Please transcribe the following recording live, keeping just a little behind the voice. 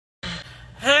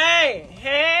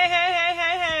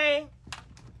Hey.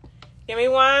 Give me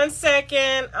 1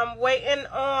 second. I'm waiting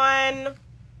on.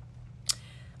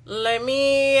 Let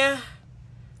me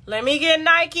get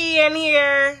Nikee in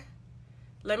here.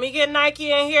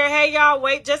 Hey, y'all,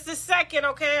 wait just a second,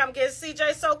 okay? I'm getting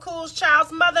CJ So Cool's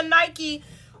child's mother, Nikee,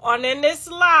 on in this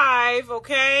live,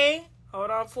 okay?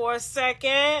 Hold on for a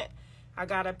second. I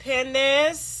gotta pin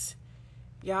this.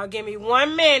 Y'all give me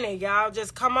 1 minute. Y'all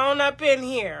just come on up in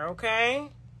here, okay?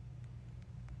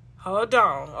 Hold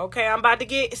on. Okay, I'm about to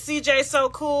get CJ So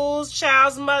Cool's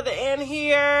child's mother in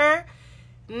here.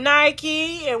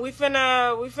 Nikee, and we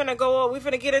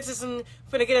finna get into some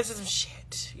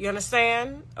shit. You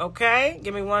understand? Okay?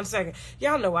 Give me 1 second.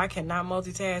 Y'all know I cannot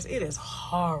multitask. It is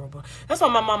horrible. That's why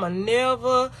my mama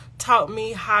never taught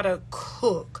me how to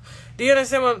cook. Do you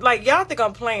understand? Like, y'all think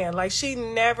I'm playing. Like, she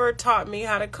never taught me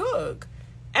how to cook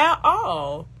at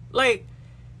all. Like,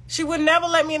 she would never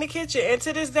let me in the kitchen. And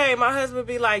to this day, my husband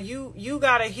be like, you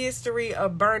got a history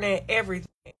of burning everything.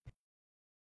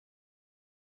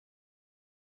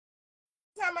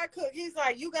 Time I cook, he's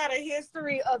like, you got a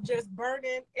history of just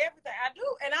burning everything. I do,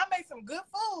 and I make some good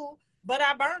food, but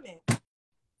I burn it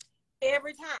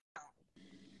every time.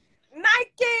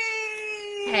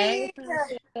 Nikee! Hey,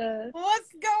 Tasha.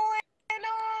 What's going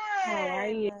on? How are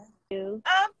you?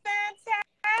 I'm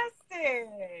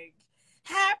fantastic.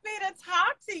 Happy to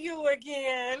talk to you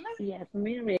again. Yes,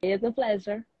 ma'am. It's a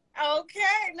pleasure.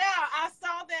 Okay, now I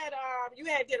saw that you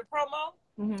had did a promo.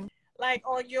 Mm-hmm. Like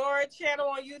on your channel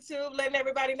on YouTube, letting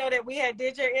everybody know that we had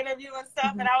did your interview and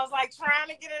stuff. And I was like trying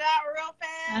to get it out real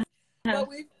fast. But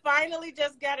we finally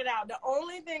just got it out. The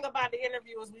only thing about the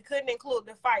interview is we couldn't include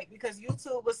the fight because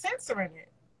YouTube was censoring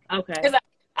it. Okay. Because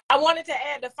I wanted to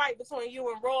add the fight between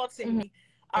you and Royalty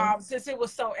since it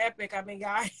was so epic. I mean,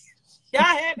 y'all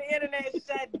had the internet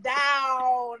shut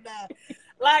down.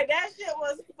 Like, that shit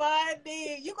was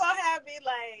funny. You gonna have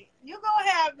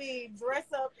me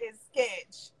dress up and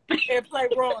sketch and play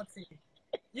Royalty.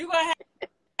 You gonna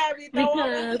have me throw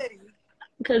on the hoodie.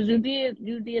 Because you did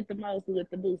the most with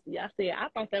the boosty. I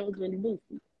thought that was really boosty.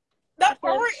 It was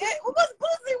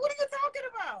boosty. What are you talking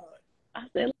about? I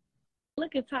said,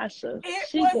 look at Tasha.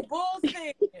 It was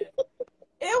boosty.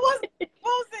 It was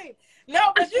boosty.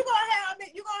 No, but you gonna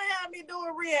have me do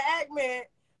a reenactment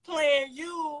playing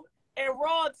you and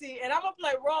Royalty, and I'm gonna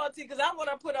play Royalty because I want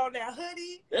to put on that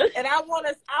hoodie, and I want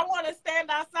to stand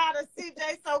outside of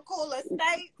CJ So Cool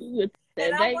Estate,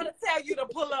 and I want to tell you to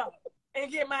pull up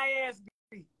and get my ass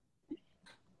beat.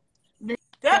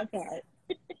 That's what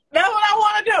I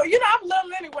want to do. You know, I'm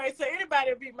little anyway, so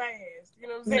anybody will beat my ass. You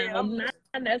know what I'm saying? No,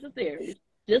 not necessary.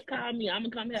 Just call me. I'm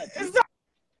gonna come help you.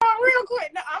 Real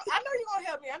quick, no, I know you're gonna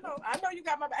help me. I know you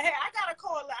got my back. Hey, I got a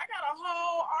whole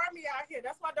army out here.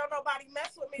 That's why don't nobody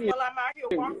mess with me while I'm out here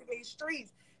walking these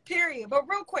streets. Period. But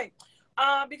real quick,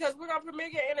 because we're gonna premiere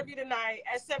your interview tonight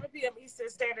at 7 p.m. Eastern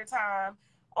Standard Time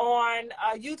on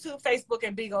YouTube, Facebook,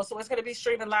 and Bigo. So it's gonna be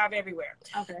streaming live everywhere.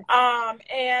 Okay.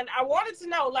 And I wanted to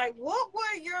know, like, what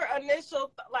were your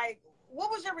initial what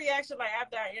was your reaction like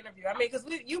after our interview? I mean, because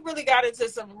you really got into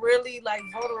some really like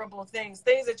vulnerable things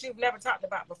that you've never talked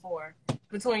about before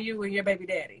between you and your baby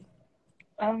daddy.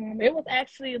 It was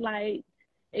actually like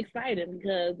exciting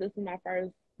because this is my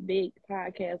first big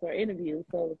podcast or interview,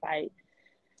 so it was like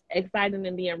exciting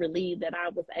and being relieved that I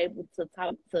was able to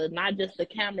talk to not just the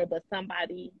camera but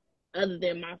somebody other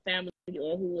than my family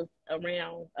or who was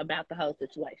around about the whole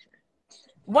situation.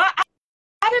 Why?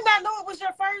 I did not know it was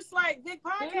your first like big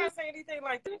podcast or anything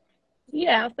like that.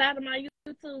 Yeah, outside of my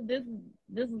YouTube, this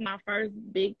is my first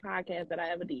big podcast that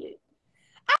I ever did.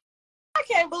 I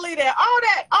can't believe that. All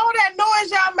that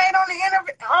noise y'all made on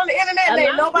the internet,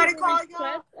 ain't nobody called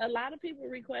y'all. A lot of people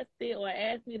requested or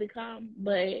asked me to come,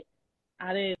 but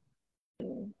I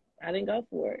didn't go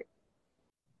for it.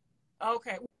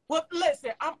 Okay. Well,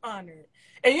 listen, I'm honored,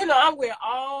 and you know I'm with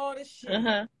all the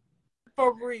shit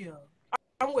for real.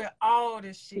 I'm with all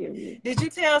this shit. Did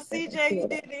you tell CJ you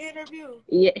did the interview?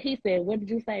 Yeah, he said, "What did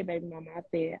you say, baby mama?" I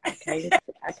said, I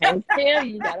can't tell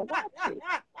you. You gotta watch it.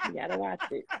 You gotta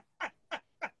watch it.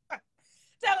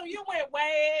 Tell him you went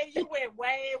way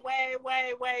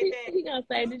back. He gonna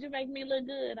say, "Did you make me look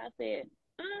good?" I said,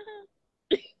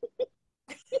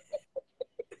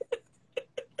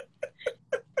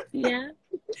 Yeah.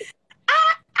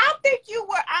 I think you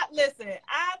were. I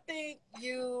think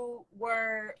you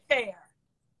were fair.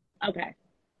 Okay.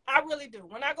 I really do.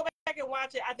 When I go back and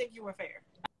watch it, I think you were fair.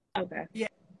 Okay. Yeah.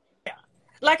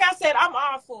 Like I said, I'm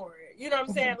all for it. You know what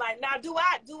I'm saying? Like, now, do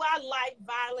I like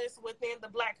violence within the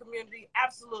Black community?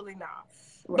 Absolutely not.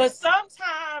 Right. But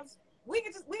sometimes we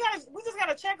just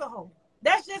gotta check a hole.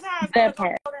 That's just how it's gonna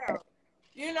go down.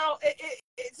 You know,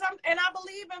 and I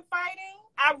believe in fighting.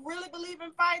 I really believe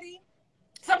in fighting.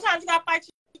 Sometimes you gotta fight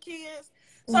your kids.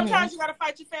 Sometimes you gotta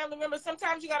fight your family members.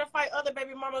 Sometimes you gotta fight other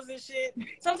baby mamas and shit.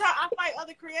 Sometimes I fight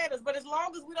other creators. But as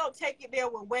long as we don't take it there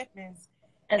with weapons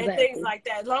and things like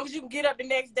that, as long as you can get up the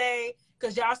next day,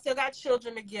 because y'all still got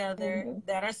children together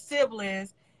that are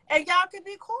siblings, and y'all can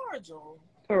be cordial.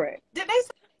 Correct. Did they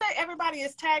say everybody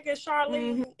is tagging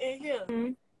Charlene in here?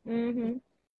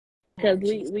 Because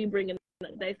we bringing,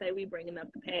 they say we bringing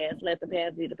up the past. Let the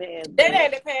past be the past. That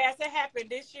ain't the past. It happened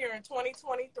this year in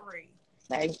 2023.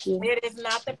 Thank you. It is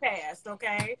not the past,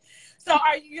 okay? So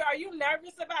are you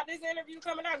nervous about this interview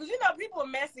coming out? Because you know people are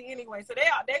messy anyway, so they're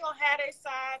gonna have their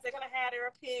sides. They're gonna have their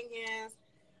opinions.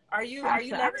 Are you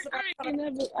nervous about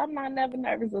it? I'm not never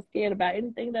nervous or scared about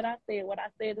anything that I said. What I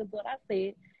said is what I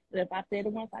said. And if I said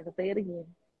it once, I can say it again.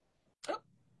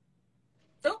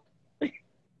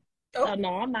 Oh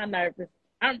no, I'm not nervous.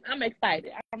 I'm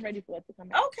excited. I'm ready for it to come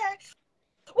out. Okay.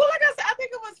 Well, like I said, I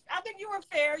think you were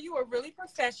fair. You were really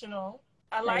professional.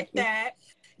 I like that.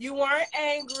 You weren't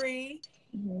angry,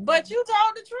 but you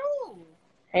told the truth.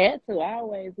 Had to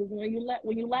always. Because when you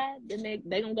lie, then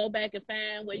they gonna go back and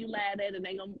find where you lied at, and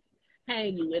they gonna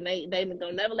hang you, and they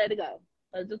gonna never let it go.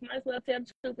 So just might as well tell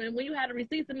the truth. And when you have the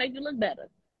receipts, it make you look better.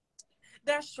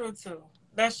 That's true too.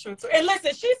 And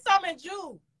listen, she summoned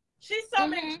you. She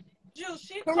summoned you.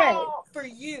 She called for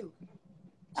you.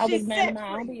 I was minding my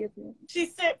own business. She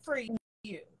sent for you.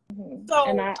 So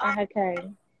and I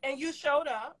came. And you showed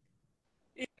up.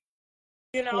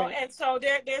 You know, and so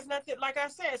there's nothing, like I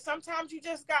said, sometimes you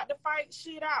just got to fight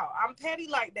shit out. I'm petty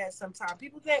like that sometimes.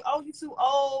 People think, oh, you too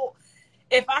old.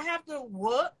 If I have to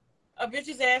whoop a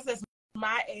bitch's ass that's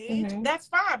my age, that's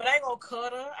fine. But I ain't gonna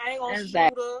cut her. I ain't gonna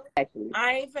shoot her.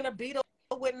 I ain't finna beat her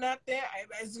with nothing.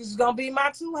 It's just gonna be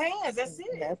my two hands. That's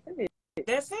it.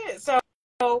 That's it. So,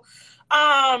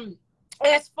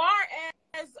 as far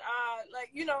as like,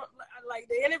 you know, like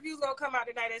the interview's gonna come out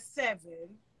tonight at 7.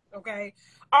 Okay,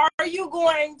 are you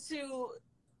going to,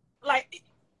 like,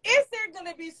 is there going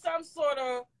to be some sort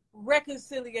of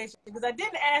reconciliation? Because I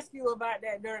didn't ask you about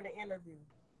that during the interview.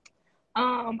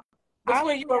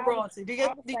 Between you and royalty. Do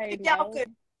y'all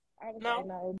could? I would say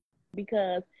no,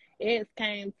 because it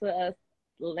came to us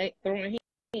late throwing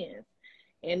hands.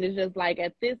 And it's just like,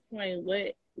 at this point,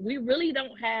 we really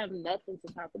don't have nothing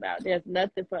to talk about. There's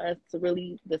nothing for us to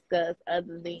really discuss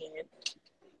other than,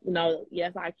 you know,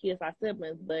 yes, I kiss our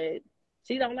siblings, but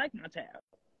she don't like my child.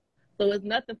 So it's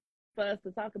nothing for us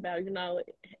to talk about. You know,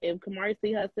 if Kamari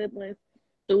see her siblings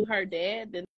through her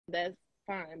dad, then that's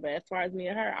fine. But as far as me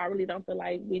and her, I really don't feel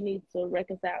like we need to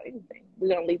reconcile anything. We're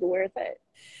going to leave it where it's at.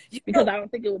 Because I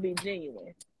don't think it would be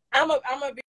genuine. I'm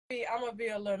gonna be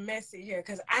a little messy here,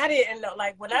 because I didn't know,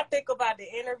 like, when I think about the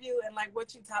interview and like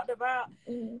what you talked about,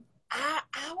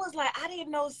 I was like, I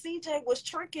didn't know CJ was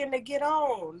tricking to get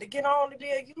on to be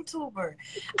a YouTuber.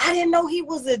 I didn't know he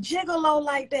was a gigolo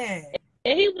like that.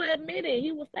 And he would admit it.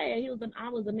 He was saying I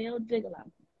was a male gigolo.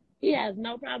 He has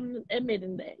no problem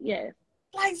admitting that. Yes.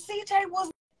 Like, CJ was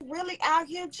really out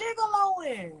here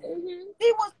gigoloing.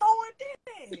 He was throwing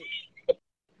dick.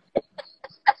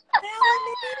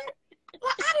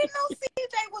 Like, I didn't know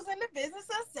CJ was in the business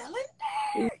of selling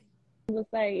dick. He was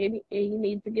saying he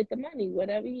needs to get the money.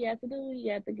 Whatever he has to do, he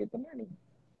has to get the money.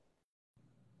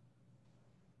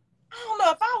 I don't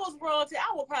know. If I was royalty,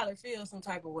 I would probably feel some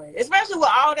type of way, especially with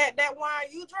all that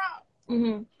wine you dropped.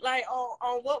 Like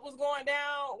on what was going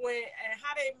down and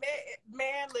how they met.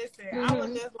 Man, listen, I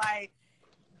was just like,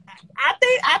 I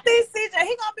think CJ,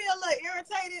 he gonna be a little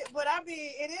irritated, but I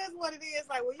mean, it is what it is.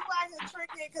 Like, when you out here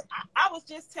tricking, because I was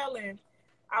just telling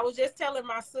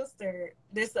my sister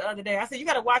this the other day. I said, you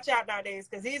got to watch out nowadays,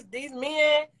 because these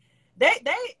men, they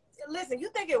listen, you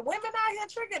thinking women out here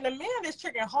tricking, the men is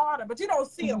tricking harder, but you don't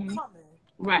see them coming.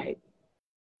 Right.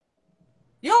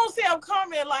 You don't see them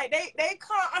coming. Like, they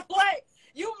come, like,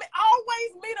 you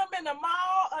always meet them in the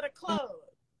mall or the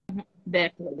club.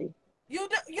 Definitely. You know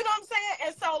what I'm saying?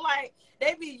 And so, like,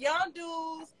 they be young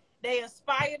dudes. They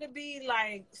aspire to be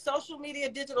like social media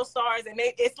digital stars, and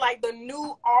it's like the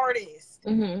new artist.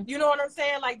 You know what I'm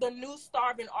saying? Like the new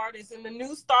starving artist. And the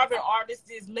new starving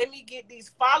artist is, let me get these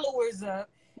followers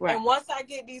up. Right. And once I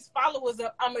get these followers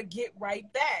up, I'm going to get right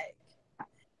back.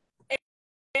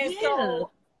 And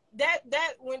so that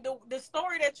when the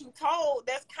story that you told,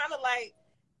 that's kind of like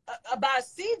about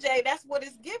CJ, that's what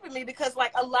it's giving me, because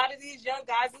like a lot of these young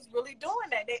guys is really doing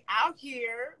that. They out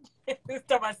here. This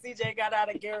time my CJ got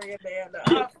out of Gary and there.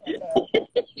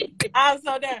 I'm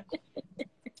so done.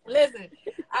 Listen,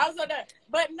 I'm so done.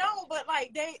 But no, but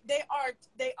like they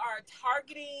are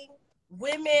targeting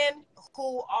women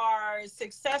who are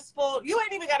successful, you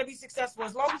ain't even got to be successful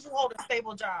as long as you hold a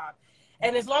stable job.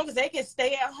 And as long as they can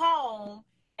stay at home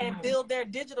and build their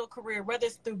digital career, whether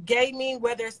it's through gaming,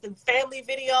 whether it's through family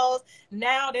videos,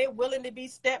 now they're willing to be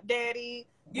stepdaddy.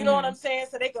 You know what I'm saying?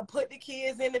 So they can put the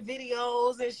kids in the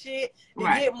videos and shit to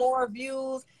get more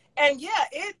views. And yeah,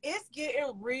 it's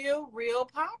getting real, real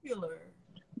popular.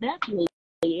 Definitely.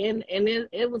 And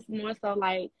it was more so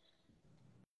like,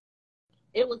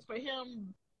 it was for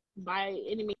him by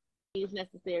any means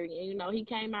necessary. And, you know, he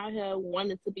came out here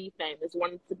wanted to be famous,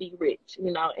 wanted to be rich,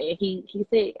 you know, and he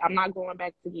said, I'm not going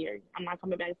back to Gary. I'm not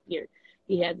coming back to Gary.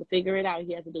 He had to figure it out.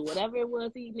 He had to do whatever it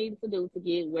was he needed to do to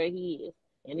get where he is.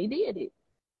 And he did it.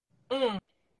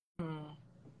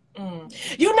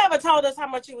 You never told us how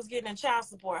much he was getting in child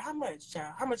support. How much,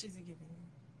 child? How much is he giving you?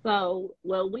 So,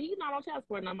 well, we not on child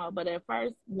support no more. But at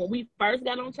first, when we first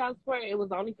got on child support, it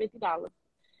was only $50.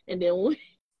 And then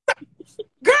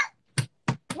Girl,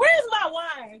 where's my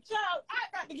wine? Child,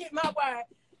 I got to get my wine.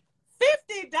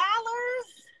 $50?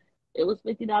 It was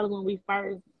 $50 when we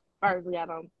first got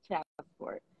on child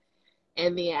support.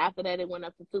 And then after that, it went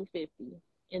up to $250.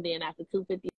 And then after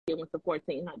 $250, it went to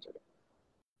 $1,400.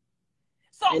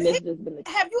 So and it's just been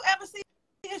have you ever seen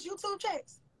his YouTube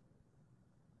checks?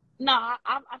 No,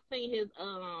 I've seen his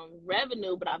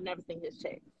revenue, but I've never seen his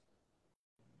checks.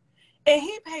 And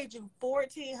he paid you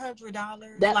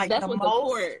 $1,400.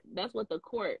 That's what the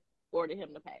court ordered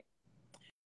him to pay.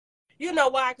 You know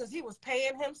why? Because he was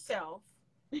paying himself.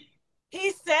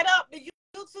 He set up the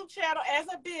YouTube channel as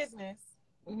a business,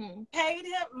 paid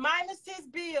him minus his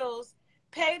bills,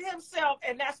 paid himself,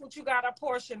 and that's what you got a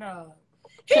portion of.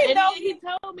 He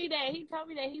told me that. He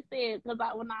said, because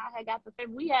when I had got the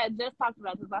favor, we had just talked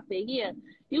about this. I said, yeah,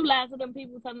 you lied to them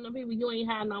people, telling them people you ain't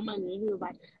had no money. And he was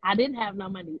like, I didn't have no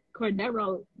money.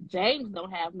 Cordero, James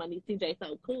don't have money. CJ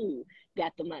So Cool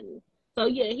got the money. So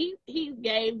yeah, he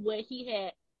gave what he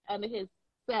had under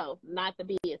himself, not the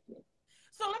business.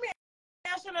 So let me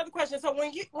ask you another question. So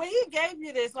when he gave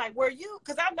you this, like, were you?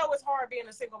 Because I know it's hard being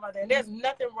a single mother, and there's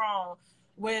nothing wrong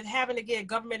with having to get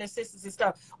government assistance and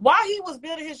stuff. While he was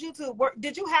building his YouTube work,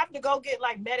 did you have to go get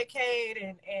like Medicaid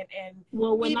and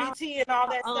EBT and all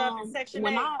that stuff in Section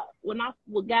 8? When I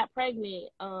got pregnant,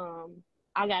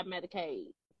 I got Medicaid,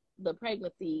 the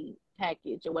pregnancy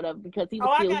package or whatever, because he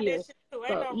was still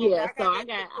here. So I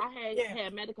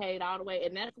had Medicaid all the way,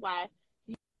 and that's why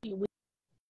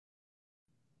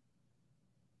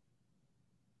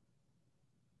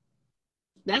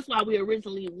we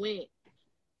originally went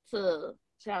to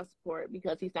child support,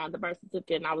 because he signed the birth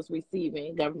certificate and I was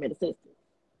receiving government assistance.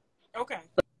 Okay.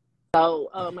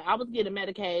 So I was getting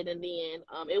Medicaid, and then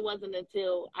it wasn't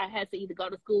until I had to either go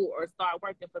to school or start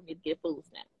working for me to get food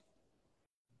stamps.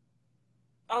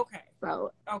 Okay.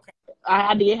 So okay,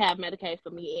 I did have Medicaid for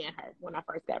me and her when I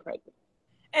first got pregnant.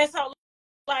 And so,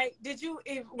 like,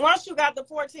 once you got the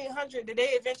 $1,400, did they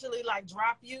eventually like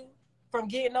drop you from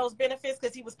getting those benefits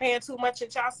because he was paying too much in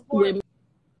child support? With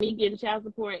me getting child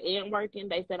support and working,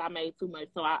 they said I made too much,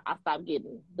 so I stopped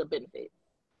getting the benefits.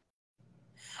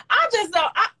 I just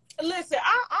don't. Listen,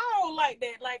 I don't like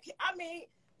that. Like, I mean,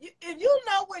 if you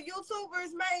know what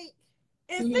YouTubers make,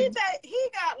 and CJ, he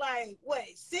got like what,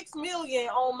 6 million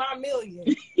on my million.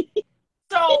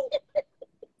 So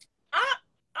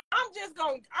I'm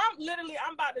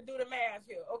about to do the math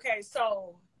here. Okay,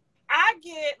 so I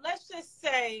get, let's just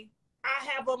say I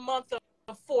have a month of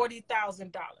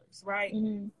 $40,000, right?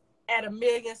 At 1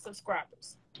 million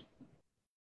subscribers.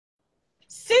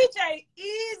 CJ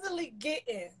easily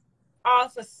getting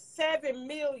off of 7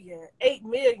 million, 8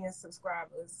 million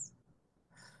subscribers,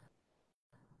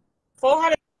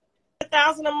 $400,000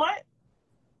 a month.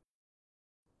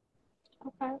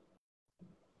 Okay.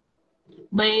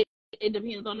 But it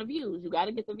depends on the views. You got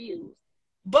to get the views.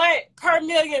 But per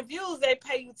million views, they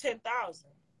pay you $10,000.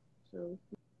 So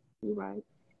you're right.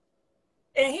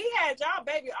 And he had y'all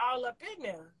baby all up in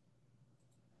there.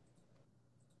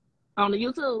 On the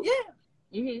YouTube?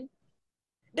 Yeah.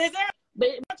 There's a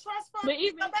trust fund for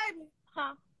your baby?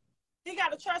 Huh? He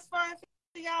got a trust fund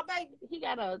for y'all baby? He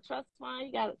got a trust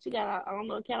fund. She got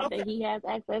a account that he has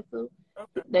access to.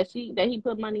 That he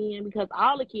put money in, because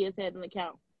all the kids had an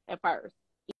account at first,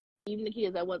 even the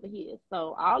kids that wasn't his.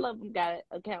 So all of them got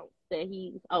accounts that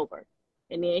he's over,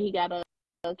 and then he got a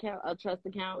trust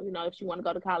account. You know, if she want to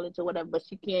go to college or whatever, but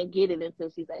she can't get it until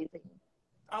she's 18.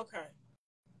 Okay.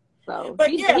 So, but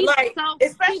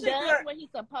especially he does what he's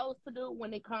supposed to do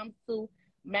when it comes to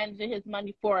managing his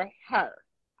money for her.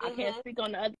 I can't speak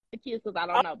on the other kids because I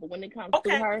don't know, but when it comes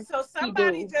to her, so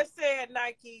somebody just said,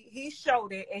 Nikee, he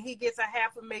showed it, and he gets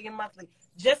 $500,000 monthly.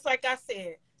 Just like I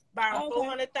said, about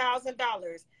Okay.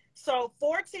 $400,000. So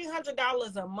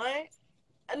 $1,400 a month.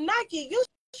 Nikee, you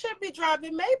should be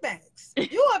driving Maybachs.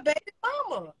 You a baby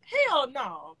mama. Hell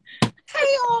no.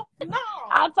 Hell no.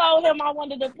 I told him I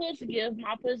wanted a push gift.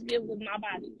 My push gift was my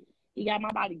body. He got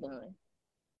my body done.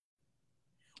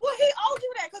 Well, he owed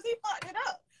you that because he fucked it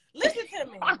up. Listen to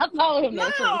me. I told him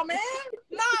that too. No, man.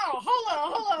 No. Hold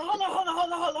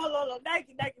on.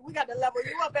 Nikee, we got to level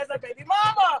you up as a baby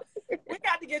mama. We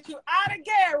got to get you out of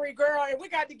Gary, girl, and we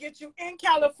got to get you in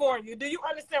California. Do you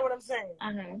understand what I'm saying?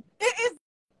 Uh-huh. It is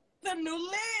the new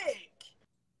lick.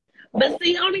 But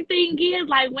see, only thing is,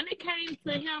 like, when it came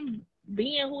to him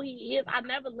being who he is, I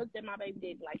never looked at my baby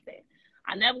daddy like that.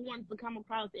 I never wanted to come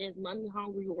across as money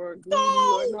hungry or greedy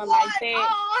or nothing like that.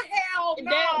 Oh, hell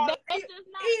no. That's just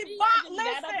not me.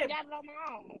 Listen, got it on my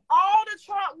own. all the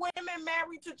Trump women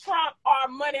married to Trump are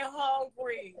money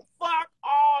hungry. Fuck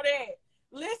all that.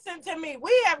 Listen to me.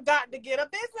 We have got to get a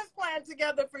business plan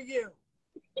together for you.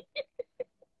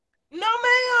 No,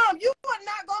 ma'am. You are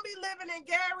not going to be living in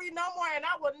Gary no more, and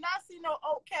I will not see no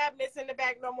oak cabinets in the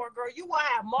back no more, girl. You will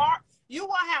have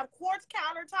quartz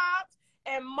countertops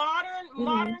and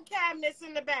modern cabinets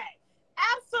in the back.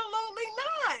 Absolutely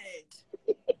not.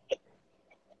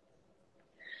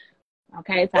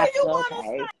 Okay, What do you Tasha, want to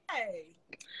okay. say?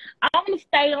 I want to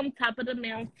stay on top of the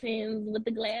mountains with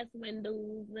the glass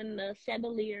windows and the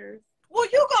chandeliers. Well,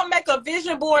 you're going to make a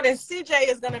vision board, and CJ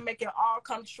is going to make it all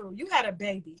come true. You had a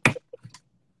baby.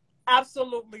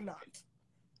 Absolutely not.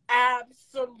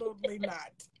 Absolutely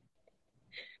not.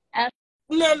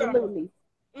 Absolutely.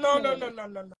 No.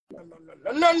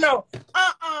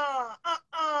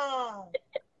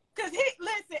 Because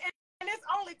listen, and it's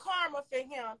only karma for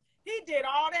him. He did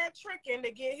all that tricking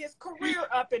to get his career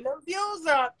up and the views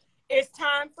up. It's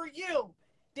time for you.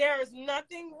 There is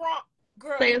nothing wrong.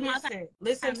 Girl,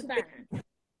 listen to me.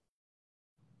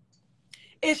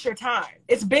 It's your time.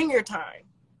 It's been your time.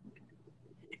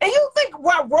 And you think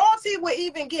why royalty would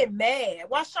even get mad?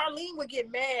 Why Charlene would get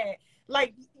mad?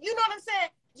 Like, you know what I'm saying?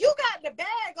 You got the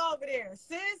bag over there,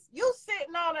 sis. You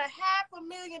sitting on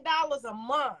 $500,000 a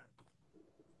month.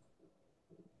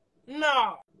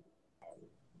 No.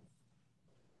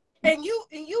 And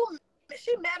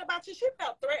she mad about you. She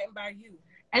felt threatened by you.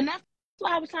 And that's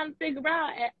what I was trying to figure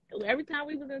out. Every time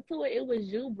we was into it, it was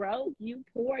you broke, you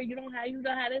poor, you don't have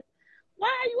this. Why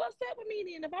are you upset with me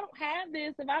then? If I don't have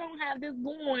this, if I don't have this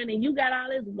going and you got all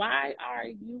this, why are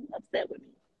you upset with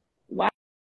me? Why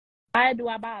do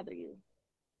I bother you?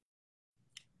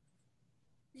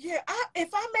 Yeah, if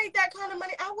I made that kind of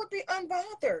money, I would be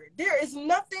unbothered. There is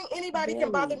nothing anybody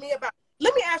can bother me about.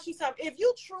 Let me ask you something. If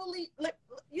you truly,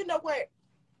 you know what?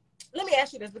 Let me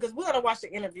ask you this, because we're going to watch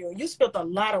the interview, and you spilled a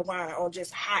lot of wine on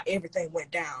just how everything went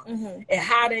down and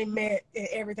how they met and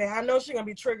everything. I know she's going to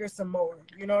be triggered some more.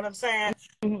 You know what I'm saying?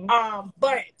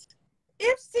 But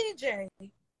if CJ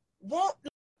won't,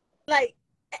 like,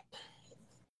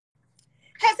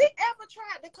 has he ever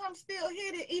tried to come still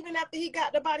hit it even after he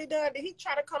got the body done? Did he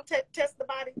try to come test the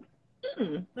body?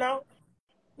 No?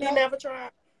 He never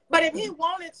tried? But if he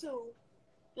wanted to,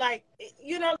 like,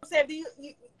 you know what I'm saying? He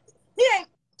ain't.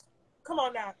 Come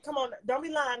on now. Don't be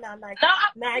lying now, Nikee.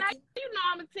 No, Nikee. You know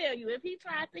I'm going to tell you. If he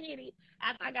tried to hit it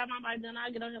after I got my body done,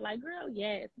 I'll get on here like, girl,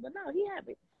 yes. But no, he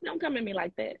haven't. Don't come at me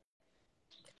like that.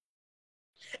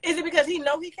 Is it because he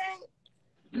know he can't?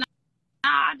 No,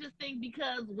 I just think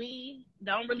because we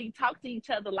don't really talk to each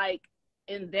other like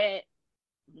in that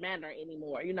manner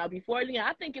anymore. You know, before then,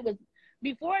 I think it was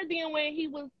before then when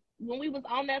we was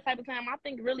on that type of time, I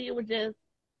think really it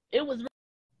was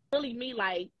really me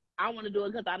like, I want to do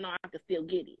it because I know I can still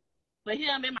get it. For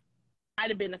him, it might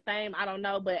have been the same. I don't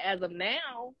know. But as of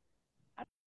now, I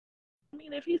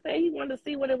mean, if he said he wanted to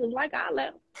see what it was like, I'll let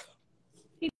him.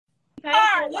 All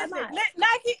right, listen,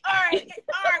 Nikee, all right,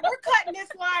 we're cutting this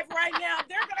live right now.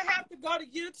 They're going to have to go to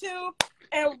YouTube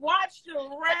and watch the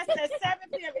rest at 7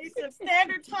 p.m. Eastern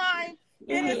Standard Time.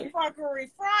 It is Fuckery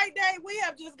Friday. We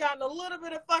have just gotten a little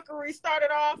bit of fuckery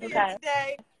started off here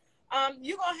today.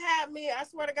 You gonna have me, I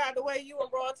swear to God, the way you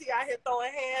and Royalty out here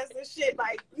throwing hands and shit,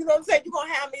 like, you know what I'm saying? You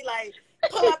gonna have me, like,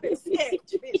 pull up and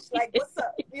sketch, bitch. Like, what's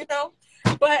up, you know?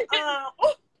 But,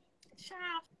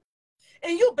 child.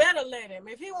 And you better let him.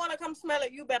 If he want to come smell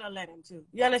it, you better let him, too.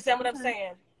 You understand what I'm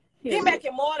saying? He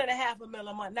making more than $500,000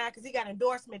 a month now because he got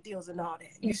endorsement deals and all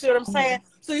that. You see what I'm saying?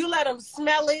 So you let him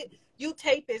smell it. You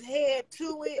tape his head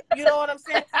to it. You know what I'm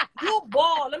saying? You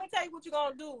ball. Let me tell you what you're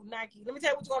going to do, Nikee. Let me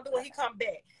tell you what you're going to do when he come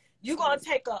back. You're going to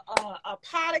take a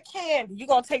pot of candy. You're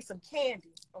going to take some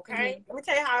candy. okay? Let me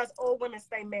tell you how us old women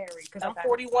stay married, because I'm Okay.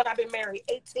 41. I've been married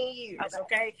 18 years, Okay.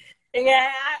 okay? And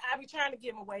yeah, I be trying to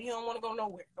give him away. He don't want to go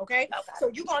nowhere, okay? Okay. So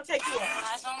you going to take you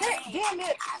damn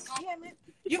it.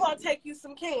 You going to take you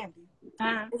some candy.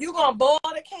 You going to boil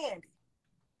the candy.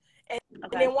 And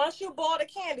then once you boil the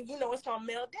candy, you know it's going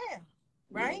to melt down.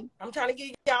 Right? I'm trying to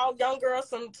give y'all young girls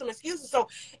some excuses. So,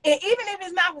 and even if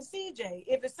it's not with CJ,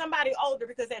 if it's somebody older,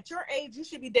 because at your age, you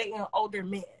should be dating older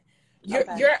men. You're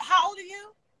how old are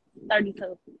you?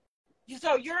 32.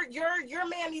 So your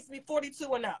man needs to be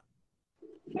 42 and up.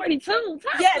 42?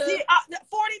 Yes,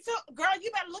 42. Girl,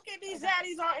 you better look at these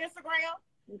zaddies on Instagram.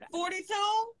 42,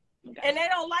 and they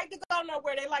don't like to go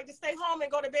nowhere. They like to stay home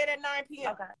and go to bed at 9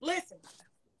 p.m. Listen,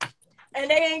 and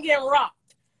they ain't getting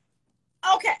rocked.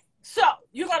 Okay. So,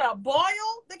 you're going to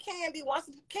boil the candy. Once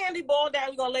the candy boiled down,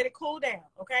 you're going to let it cool down,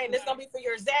 okay? And this is going to be for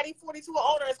your zaddy 42 or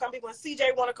older. It's going to be when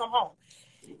CJ want to come home.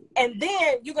 And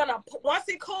then you're going to, once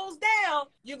it cools down,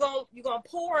 you're going to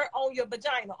pour it on your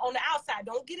vagina, on the outside.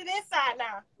 Don't get it inside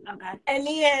now. Okay. And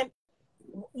then,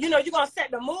 you know, you're going to set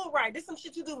the mood right. This is some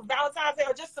shit you do for Valentine's Day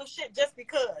or just some shit just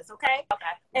because, okay?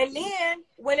 Okay. And then,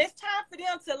 when it's time for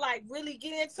them to, like, really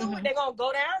get into it, they're going to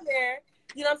go down there.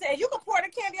 You know what I'm saying? You can pour the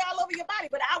candy all over your body,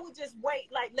 but I would just wait,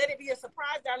 like, let it be a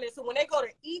surprise down there. So when they go to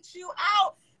eat you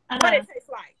out, what it tastes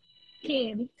like?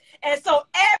 Candy. And so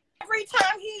every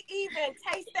time he even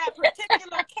tastes that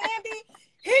particular candy,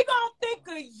 he gonna think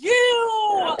of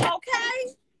you,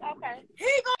 okay? Okay.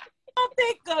 He gonna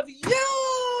think of you.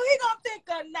 He gonna think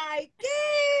of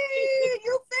Nikee.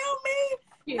 You feel me?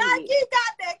 Yeah. Nikee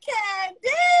got that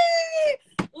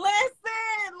candy.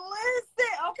 Listen,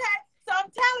 okay? So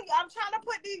I'm telling you, I'm trying to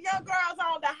put these young girls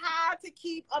on the how to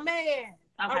keep a man.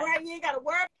 Okay. All right, you ain't got to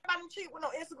worry about them cheating with no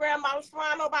Instagram models,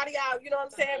 flying nobody out. You know what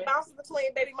I'm saying? Bouncing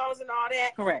between baby mamas and all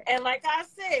that. Correct. And like I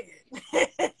said,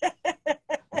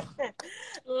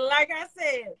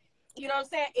 you know what I'm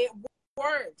saying? It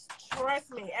works.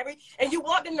 Trust me. And you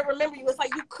want them to remember you. It's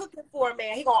like you cooking for a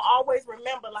man. He gonna always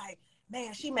remember, like,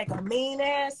 man, she make a mean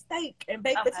ass steak and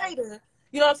baked potato.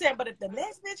 You know what I'm saying? But if the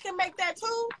next bitch can make that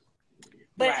too.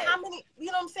 But how many, you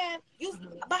know what I'm saying?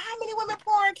 But how many women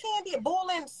pouring candy and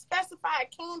boiling specified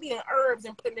candy and herbs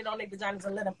and putting it on their vaginas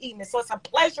and let them eat it? So it's a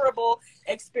pleasurable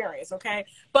experience, okay?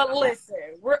 But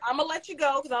listen, I'm going to let you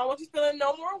go because I don't want you spilling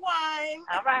no more wine.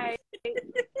 All right.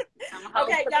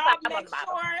 Okay, y'all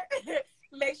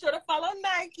make sure to follow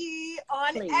Nikee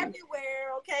on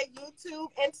everywhere, okay? YouTube,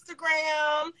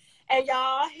 Instagram. And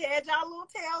y'all head y'all little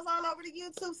tails on over to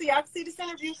YouTube so y'all can see this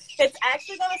interview. It's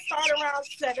actually going to start around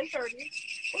 7:30.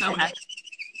 Okay.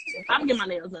 I'm getting my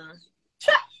nails done.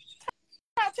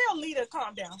 Tell Lita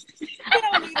calm down.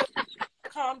 Tell Lita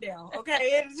calm down,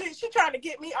 okay? She trying to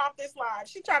get me off this live.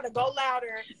 She trying to go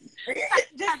louder.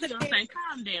 Just saying,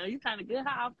 calm down. You trying to get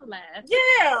her off the live.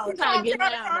 Yeah. You trying to get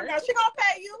louder. Calm down. She going to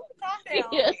pay you. Calm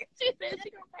down. Yeah. She said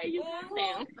she going to pay you. Calm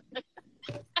down.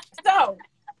 So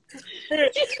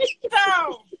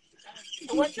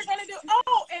what you're gonna do?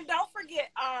 Oh, and don't forget,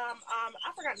 I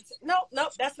forgot to.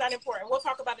 Nope, that's not important. We'll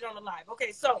talk about it on the live.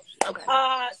 Okay, so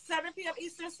 7 p.m.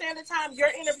 Eastern Standard Time. Your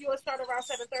interview will start around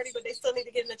 7:30, but they still need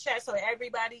to get in the chat so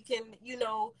everybody can,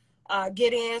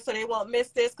 get in so they won't miss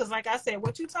this. Because, like I said,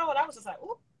 what you told, I was just like,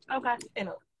 ooh, okay,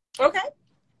 okay.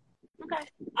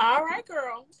 All right,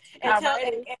 girl.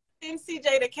 And and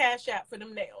CJ the cash app for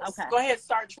them nails. Okay, go ahead,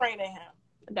 start training him.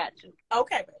 I got you.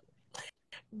 Okay, baby.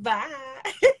 Bye.